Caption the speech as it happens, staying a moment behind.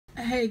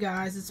Hey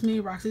guys, it's me,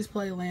 Roxy's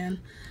Playland.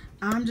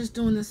 I'm just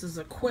doing this as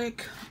a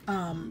quick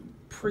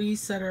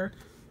pre-set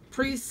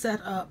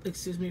up,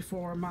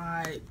 for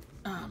my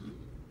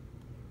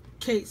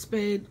Kate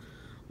Spade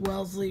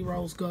Wellesley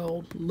Rose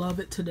Gold. Love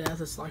it to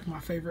death. It's like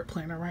my favorite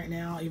planner right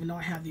now, even though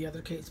I have the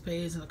other Kate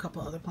Spades and a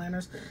couple other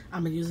planners.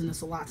 I've been using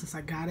this a lot since I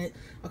got it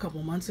a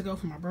couple months ago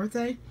for my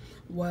birthday.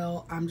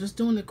 Well, I'm just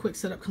doing a quick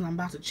setup because I'm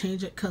about to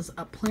change it because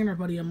a planner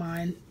buddy of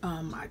mine,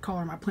 I call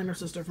her my planner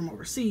sister from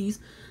overseas,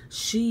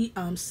 she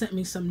sent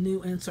me some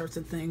new inserts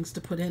and things to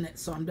put in it,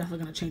 so I'm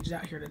definitely going to change it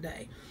out here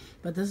today.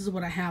 But this is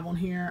what I have on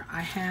here. I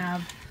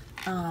have,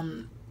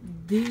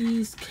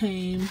 these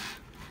came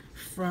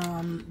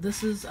from,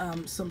 this is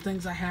some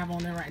things I have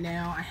on there right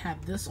now. I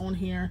have this on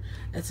here.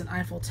 It's an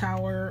Eiffel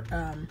Tower,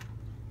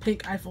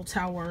 pink Eiffel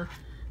Tower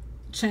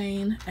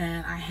chain,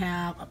 and I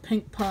have a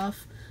pink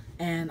puff,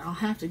 and I'll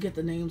have to get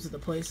the names of the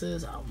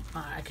places.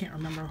 I can't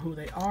remember who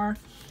they are.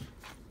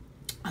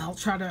 I'll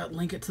try to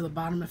link it to the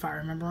bottom if I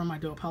remember them. I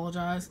do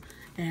apologize.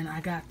 And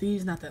I got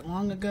these not that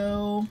long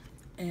ago,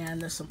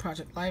 and there's some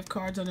Project Life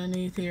cards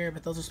underneath here,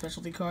 but those are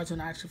specialty cards. They're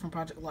not actually from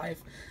Project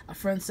Life. A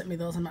friend sent me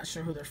those. I'm not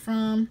sure who they're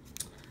from.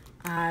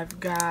 I've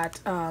got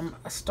a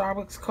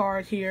Starbucks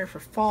card here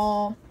for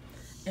fall,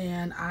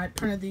 and I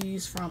printed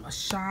these from a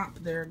shop.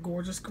 They're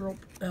Gorjuss group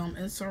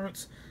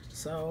inserts.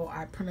 So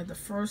I printed the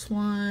first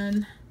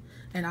one,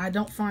 and I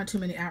don't find too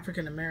many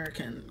African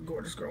American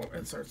Gorjuss group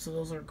inserts, so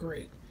those are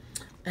great.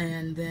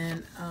 And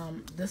then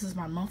this is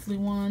my monthly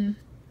one,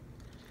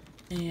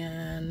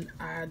 and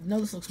I know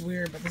this looks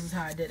weird, but this is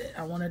how I did it.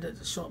 I wanted it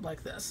to show up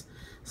like this.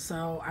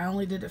 So I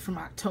only did it from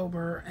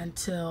October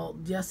until,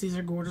 yes, these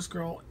are Gorjuss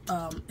Girl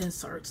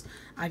inserts.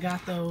 I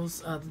got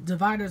those,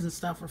 dividers and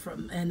stuff were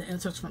from, and the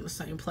inserts from the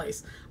same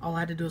place. All I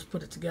had to do is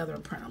put it together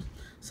and print them.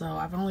 So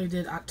I've only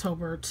did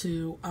October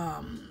to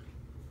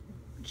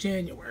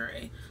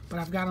January, but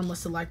I've got them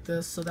listed like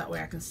this so that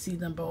way I can see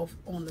them both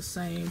on the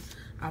same.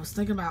 I was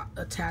thinking about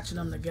attaching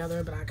them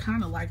together, but I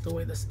kind of like the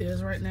way this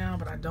is right now,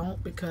 but I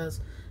don't, because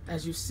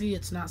as you see,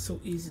 it's not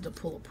so easy to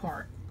pull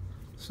apart.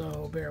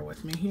 So bear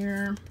with me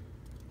here.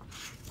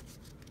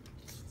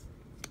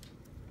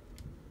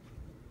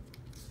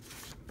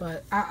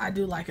 But I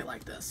do like it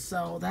like this.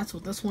 So that's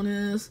what this one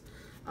is.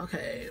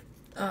 Okay,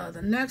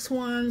 the next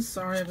one,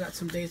 sorry, I've got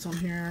some dates on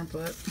here,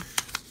 but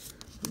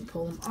let me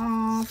pull them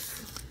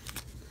off.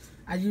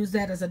 I use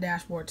that as a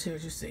dashboard too,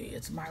 as you see.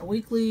 It's my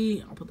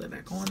weekly. I'll put that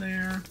back on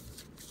there.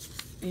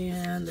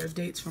 And there are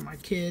dates for my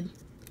kid.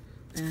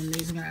 And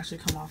these are going to actually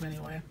come off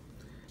anyway.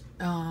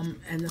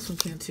 And this one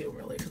can too,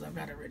 really, because I've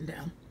got it written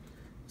down.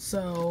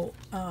 So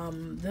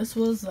this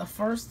was the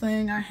first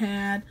thing I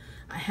had.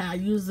 I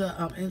used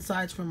the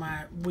insides for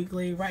my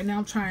weekly. Right now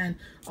I'm trying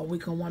a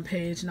week on one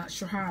page. Not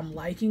sure how I'm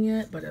liking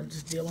it, but I'm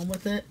just dealing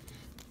with it.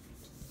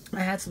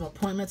 I had some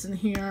appointments in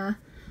here.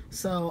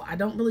 So I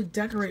don't really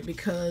decorate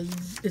because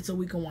it's a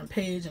week on one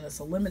page and it's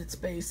a limited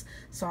space.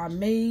 So I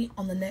may,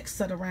 on the next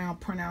set around,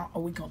 print out a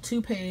week on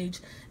two page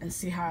and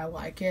see how I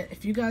like it.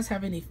 If you guys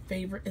have any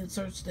favorite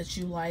inserts that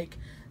you like,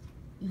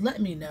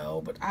 let me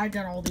know. But I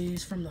got all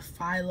these from the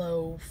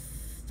Philo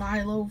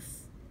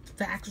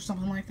Facts or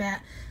something like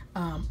that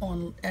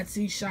on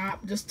Etsy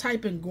shop. Just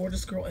type in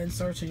Gorjuss Girl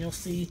Inserts and you'll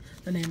see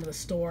the name of the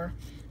store.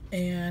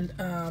 And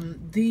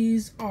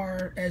these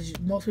are, as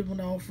most people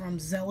know, from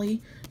Zelly,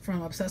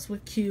 from Obsessed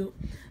with Cute.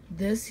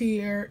 This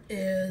here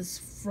is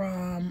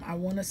from, I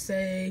want to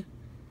say,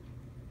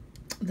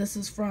 this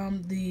is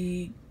from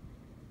the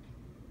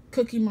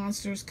Cookie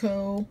Monsters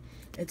Co.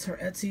 It's her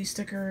Etsy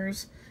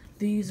stickers.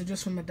 These are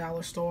just from the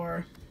dollar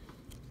store.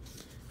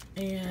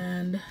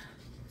 And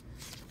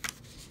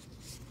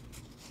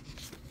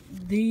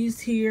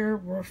these here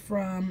were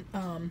from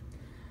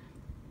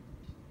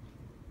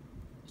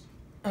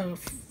a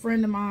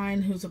friend of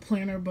mine who's a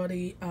planner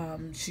buddy.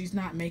 She's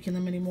not making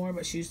them anymore,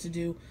 but she used to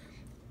do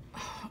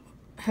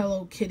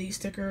Hello Kitty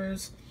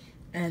stickers,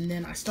 and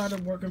then I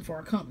started working for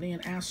a company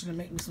and asked her to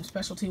make me some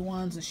specialty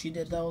ones, and she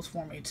did those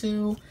for me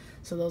too.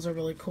 So those are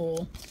really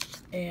cool.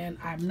 And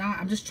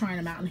I'm just trying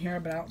them out in here,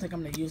 but I don't think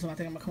I'm going to use them. I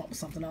think I'm going to come up with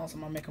something else. I'm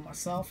going to make them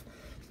myself.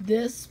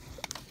 This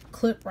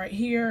clip right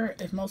here,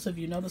 if most of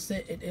you notice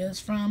it, it is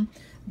from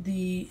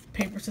the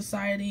Paper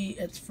Society.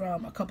 It's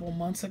from a couple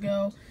months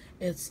ago.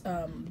 It's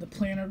the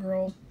Planner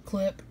Girl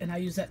clip, and I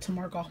use that to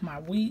mark off my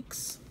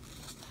weeks,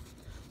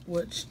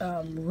 which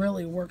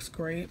really works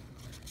great.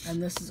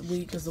 And this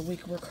week is the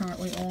week we're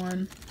currently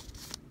on,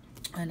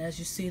 and as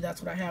you see, that's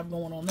what I have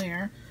going on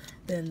there.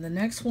 Then the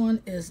next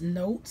one is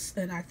notes,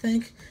 and I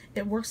think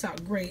it works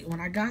out great.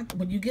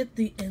 When you get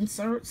the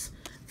inserts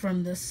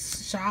from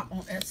this shop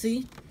on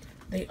Etsy,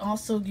 they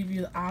also give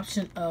you the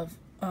option of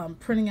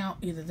printing out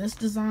either this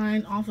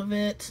design off of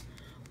it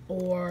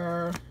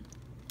or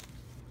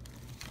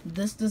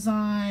this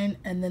design,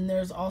 and then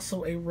there's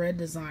also a red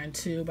design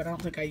too, but I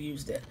don't think I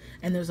used it.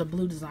 And there's a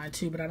blue design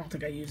too, but I don't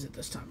think I used it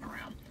this time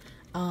around.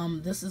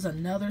 This is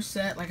another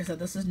set. Like I said,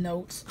 this is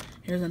notes.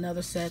 Here's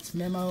another set. It's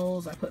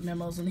memos. I put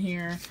memos in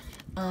here.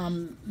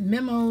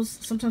 Memos,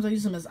 sometimes I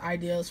use them as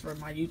ideas for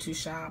my YouTube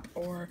shop,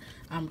 or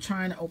I'm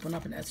trying to open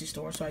up an Etsy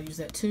store, so I use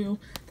that too.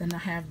 Then I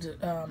have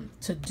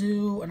to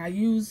do, and I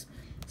use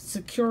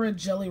Sakura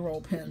Jelly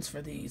Roll pens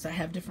for these. I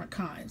have different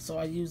kinds, so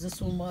I use,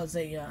 this one was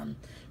a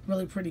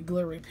really pretty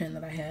glittery pen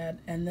that I had,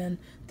 and then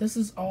this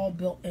is all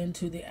built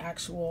into the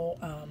actual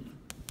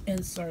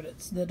insert,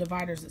 it's the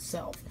dividers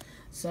itself.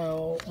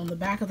 So on the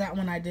back of that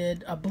one I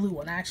did a blue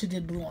one. I actually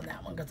did blue on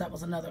that one because that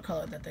was another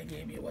color that they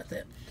gave you with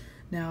it.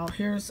 Now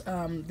here's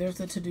there's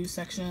the to-do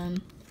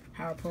section.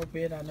 How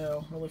appropriate, I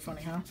know, really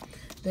funny, huh?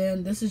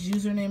 Then this is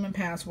username and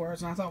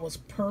passwords, and I thought it was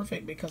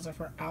perfect because of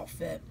her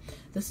outfit.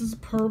 This is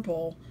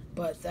purple,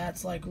 but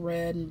that's like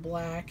red and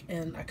black,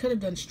 and I could have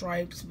done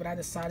stripes, but I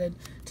decided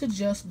to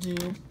just do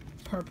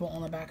purple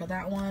on the back of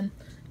that one.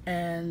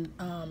 And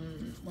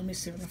let me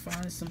see if I can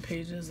find some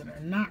pages that are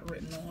not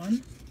written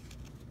on.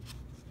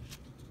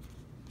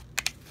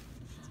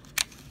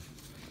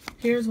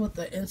 Here's what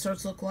the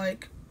inserts look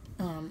like.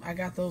 I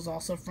got those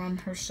also from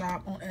her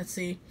shop on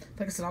Etsy.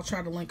 Like I said, I'll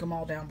try to link them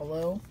all down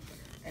below.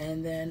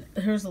 And then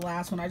here's the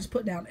last one. I just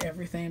put down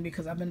everything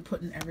because I've been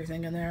putting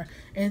everything in there.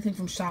 Anything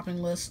from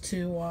shopping lists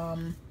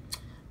to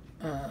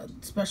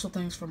special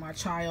things for my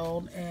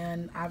child.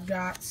 And I've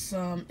got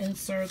some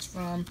inserts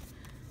from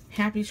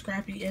Happy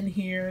Scrappy in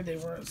here. They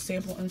were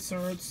sample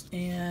inserts.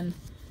 And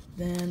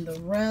then the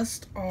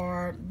rest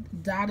are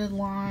dotted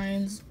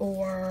lines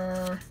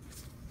or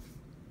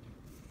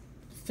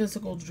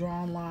physical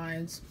drawn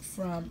lines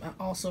from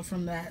also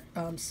from that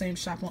same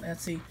shop on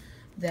Etsy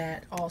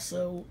that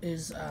also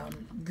is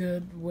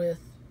good with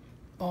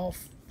all,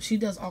 she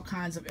does all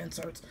kinds of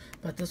inserts,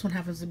 but this one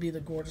happens to be the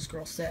Gorgeous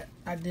Girl set.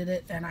 I did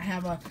it, and I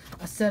have a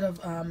set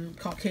of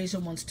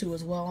Caucasian ones too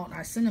as well, and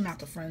I send them out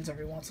to friends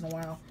every once in a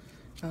while,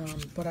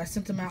 but I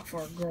sent them out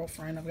for a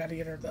girlfriend. I've got to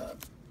get her the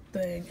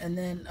thing, and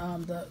then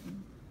I'm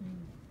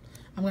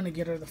going to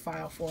get her the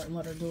file for it and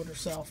let her do it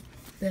herself.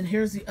 Then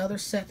here's the other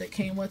set that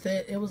came with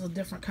it. It was a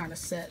different kind of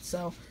set,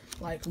 so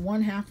like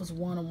one half was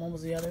one and one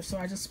was the other, so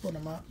I just split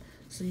them up.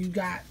 So you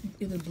got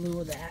either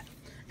blue or that.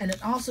 And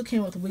it also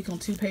came with a week on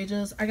 2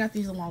 pages. I got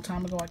these a long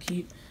time ago.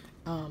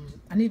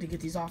 I need to get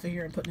these off of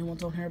here and put new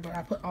ones on here, but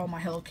I put all my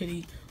Hello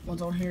Kitty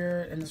ones on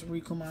here, and this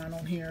Rikumon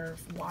on here,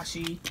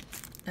 washi.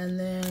 And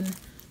then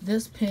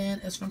this pen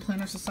is from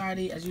Planner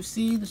Society. As you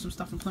see, there's some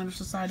stuff from Planner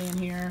Society in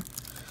here.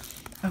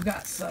 I've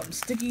got some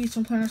stickies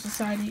from Planner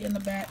Society in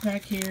the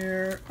backpack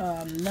here,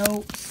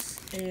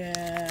 notes,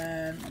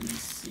 and let me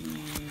see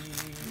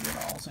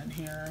what all's in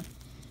here.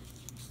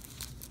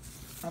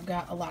 I've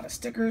got a lot of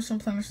stickers from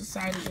Planner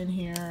Society in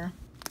here,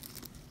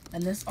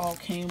 and this all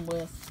came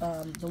with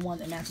the one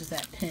that matches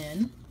that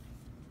pen.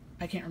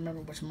 I can't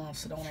remember which month,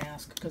 so don't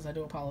ask, because I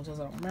do apologize,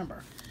 I don't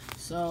remember.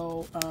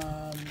 So,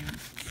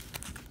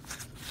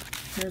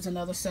 here's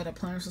another set of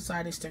Planner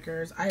Society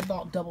stickers. I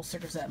bought double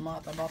stickers that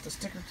month. I bought the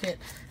sticker kit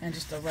and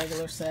just a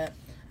regular set.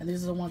 And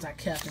these are the ones I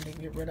kept and didn't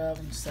get rid of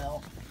and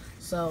sell.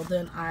 So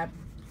then I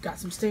got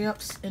some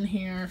stamps in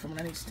here from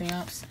when I need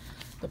stamps.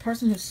 The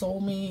person who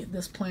sold me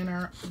this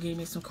planner gave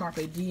me some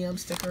Carpe Diem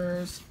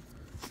stickers.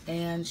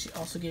 And she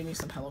also gave me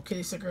some Hello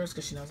Kitty stickers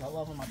because she knows I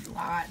love them a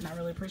lot and I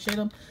really appreciate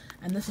them.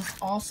 And this is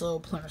also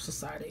Planner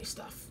Society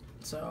stuff.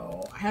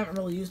 So I haven't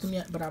really used them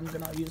yet, but I'm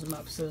going to use them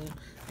up soon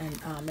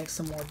and make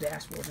some more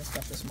dashboards and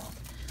stuff this month.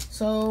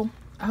 So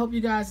I hope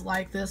you guys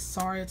like this.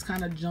 Sorry it's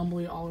kind of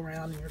jumbly all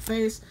around in your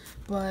face,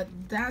 but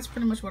that's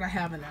pretty much what I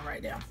have in there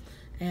right now.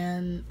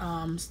 And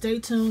stay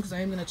tuned because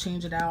I am going to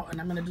change it out,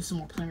 and I'm going to do some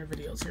more planner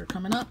videos here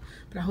coming up.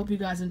 But I hope you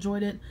guys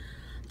enjoyed it.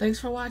 Thanks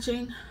for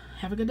watching.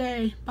 Have a good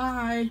day.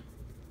 Bye.